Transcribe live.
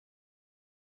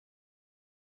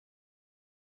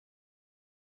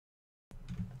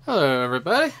Hello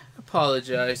everybody.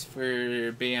 Apologize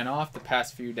for being off the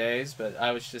past few days, but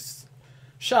I was just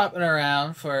shopping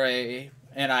around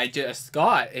and I just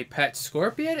got a pet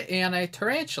scorpion and a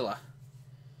tarantula.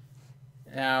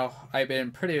 Now, I've been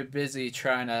pretty busy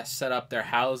trying to set up their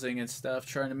housing and stuff,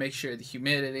 trying to make sure the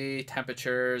humidity,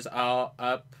 temperatures all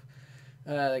up.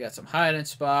 They got some hiding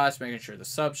spots, making sure the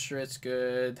substrate's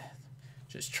good.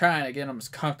 Just trying to get them as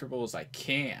comfortable as I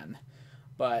can.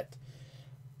 But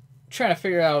trying to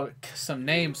figure out some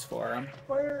names for them.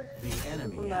 The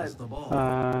enemy has the ball.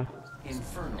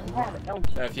 Infernal.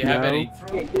 So if you have any...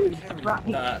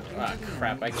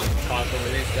 crap, I can't talk over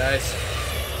these guys.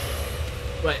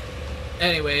 But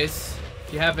anyways,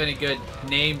 if you have any good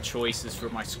name choices for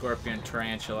my scorpion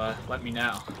tarantula, let me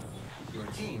know. Your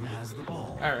team has the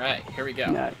ball. Alright, here we go.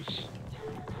 Nice.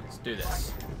 Let's do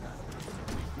this.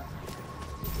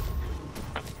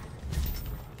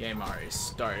 Game already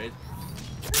started.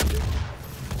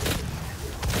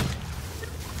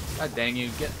 God dang you,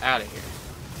 get out of here.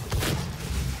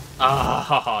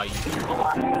 Ah, you.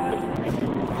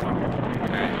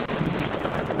 Alright.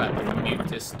 I'm about to mute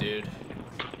this dude.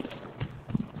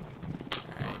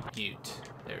 Alright, mute.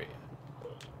 There we go.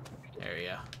 There we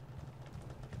go.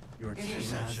 Your team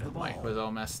has the ball. Mic was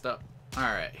all messed up.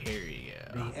 Alright, here you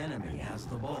go. The enemy has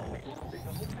the ball.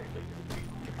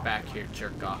 Get back here,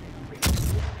 jerk off.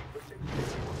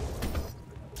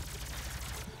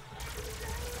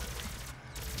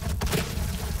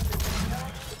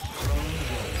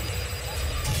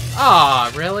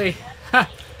 Aw, really?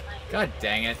 God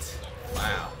dang it.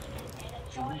 Wow.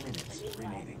 2 minutes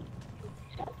remaining.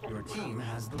 Your team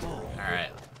has the ball.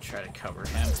 Alright, try to cover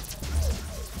him.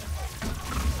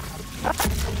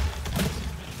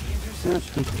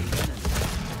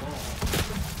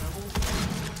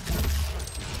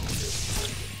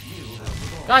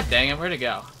 God dang it, where'd it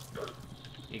go?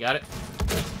 You got it?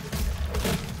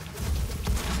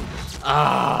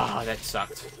 Ah, that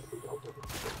sucked.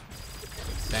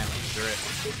 Damn, through it.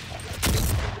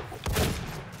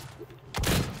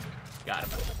 Got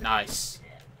him. Nice.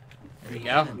 There we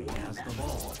go.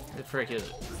 Where the frick is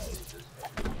it?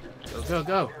 Go, go,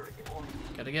 go.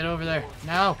 Gotta get over there.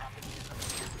 No.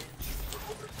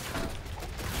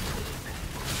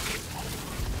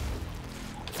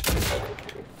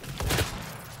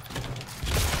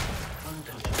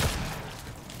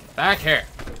 Back here.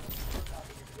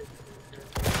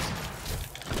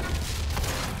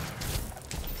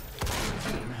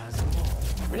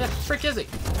 Where the frick is he?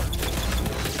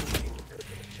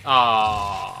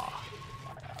 Aww.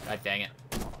 God dang it.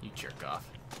 You jerk off.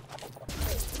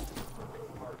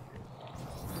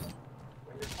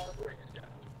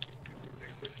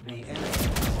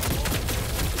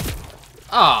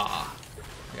 Aww.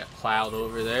 I got plowed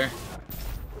over there.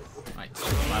 Might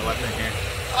switch my weapon here.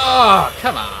 Oh,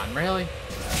 come on, really?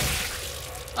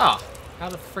 Oh, how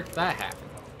the frick did that happen?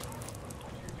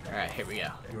 Alright, here we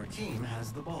go. Your team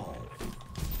has the ball.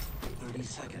 30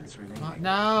 seconds remaining. Oh,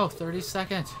 no, 30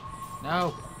 seconds.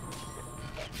 No.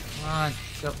 Come on,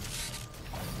 go.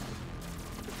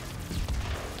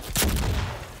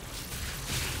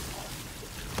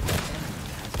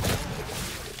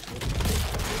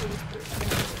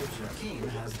 Your team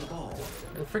has the ball.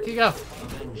 Where the frick you go?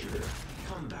 Avenger,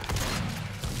 come back.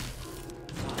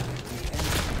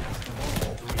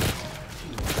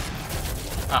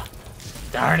 Ah,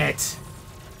 darn it.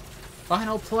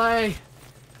 Final play.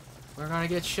 We're gonna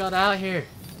get shut out here.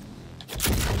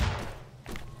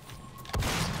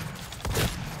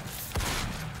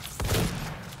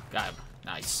 Got him.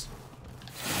 Nice.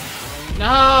 No!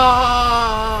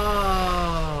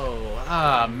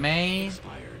 Ah, man.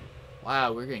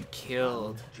 Wow, we're getting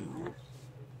killed. 2,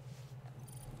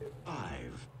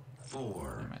 5,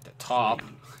 4. I'm at the top.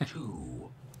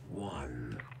 2,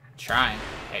 1. Trying.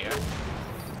 Hey,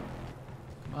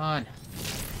 come on.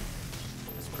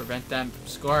 Let's prevent them from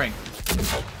scoring.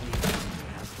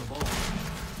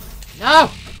 No!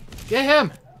 Get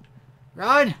him!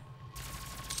 Run!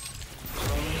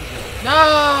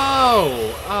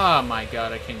 No! Oh my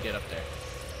god, I can't get up there.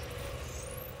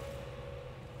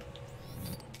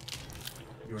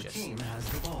 Your team has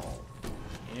the ball.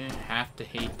 You have to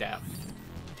hate that.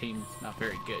 Team's not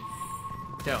very good.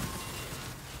 Don't.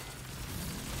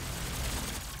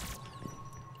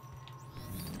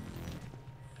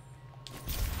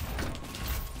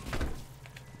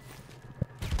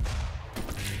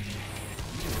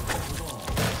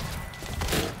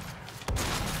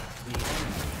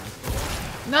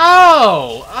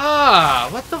 No! Ah,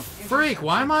 what the freak?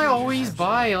 Why am I always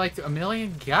by like a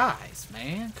million guys,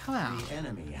 man? Come on. The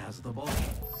enemy has the ball.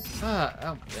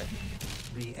 Oh, good.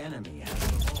 The enemy has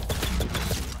the ball.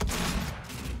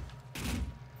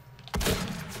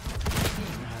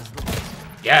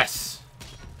 Yes!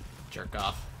 Jerk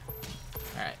off.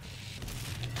 Alright.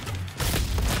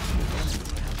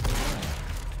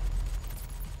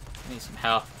 I need some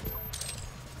help.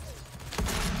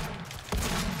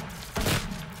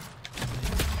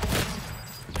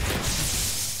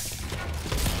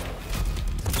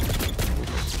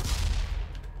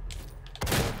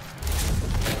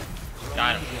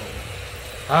 Got him.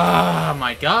 Oh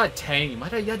my god, Tane,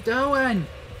 what are you doing?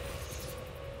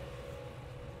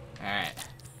 Alright.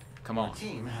 Come on.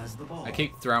 Team has the ball. I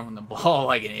keep throwing the ball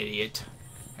like an idiot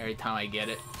every time I get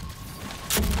it.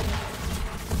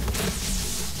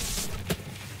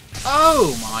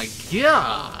 Oh my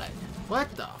god!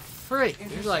 What the freak?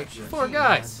 There's like 4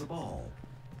 guys.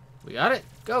 We got it?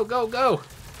 Go, go, go!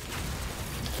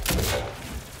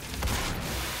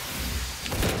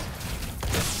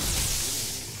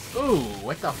 Ooh,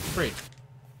 what the freak?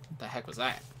 What the heck was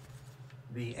that?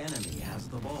 The enemy has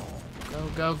the ball. Go,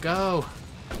 go, go!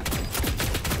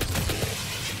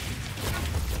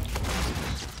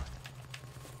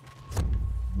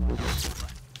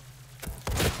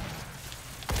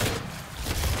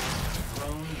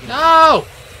 No!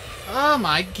 Oh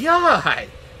my god!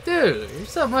 Dude, there's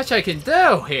so much I can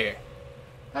do here.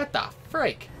 What the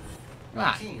freak? Come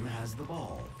on. Team has the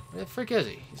ball. Where the frick is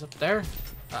he? He's up there?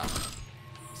 Ugh.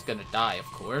 He's gonna die, of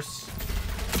course.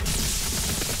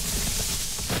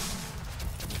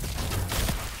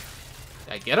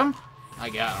 Did I get him? I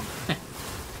got him.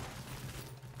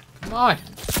 Come on.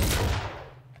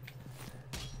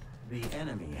 The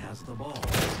enemy has the ball.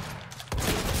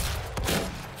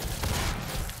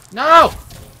 No!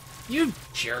 You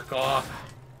jerk off.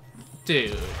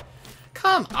 Dude.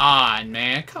 Come on,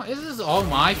 man. Come on. Is this all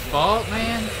my fault,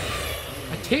 man?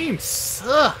 My team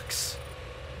sucks.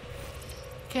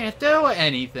 Can't do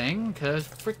anything, because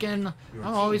freaking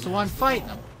I'm always the one fighting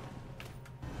them.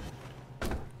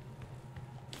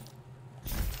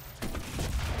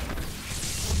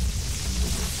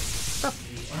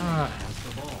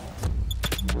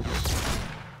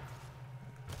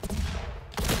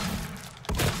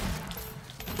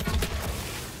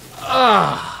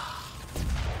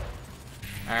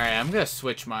 Alright, I'm gonna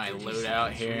switch my loot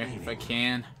out here if I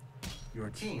can. Your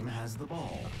team has the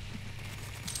ball.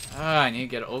 I need to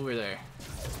get over there.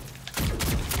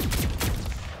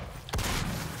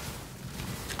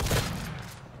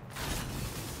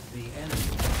 The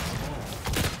enemy has the ball.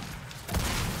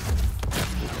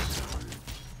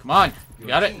 Come on, you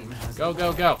got it? Go,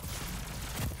 go, go.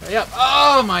 Hurry up.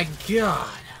 Oh my god.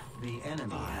 The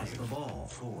enemy has the ball.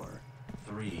 4,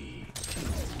 3, 2,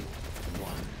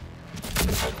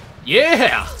 1.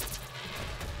 Yeah!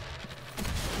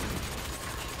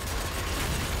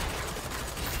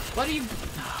 What are you...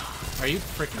 Are you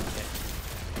freaking kidding?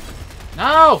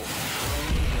 No!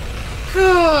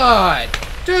 God!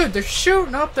 Dude, they're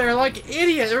shooting up there like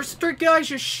idiots. There's 3 guys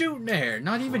just shooting there.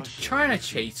 Not even trying to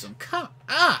chase them. Come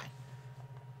on!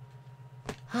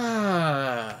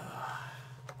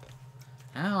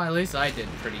 Well, at least I did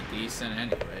pretty decent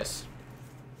anyways.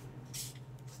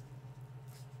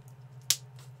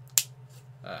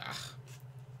 Ugh.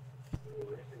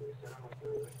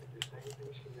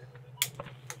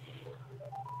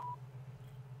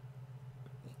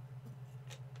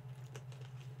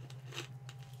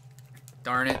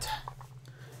 Darn it.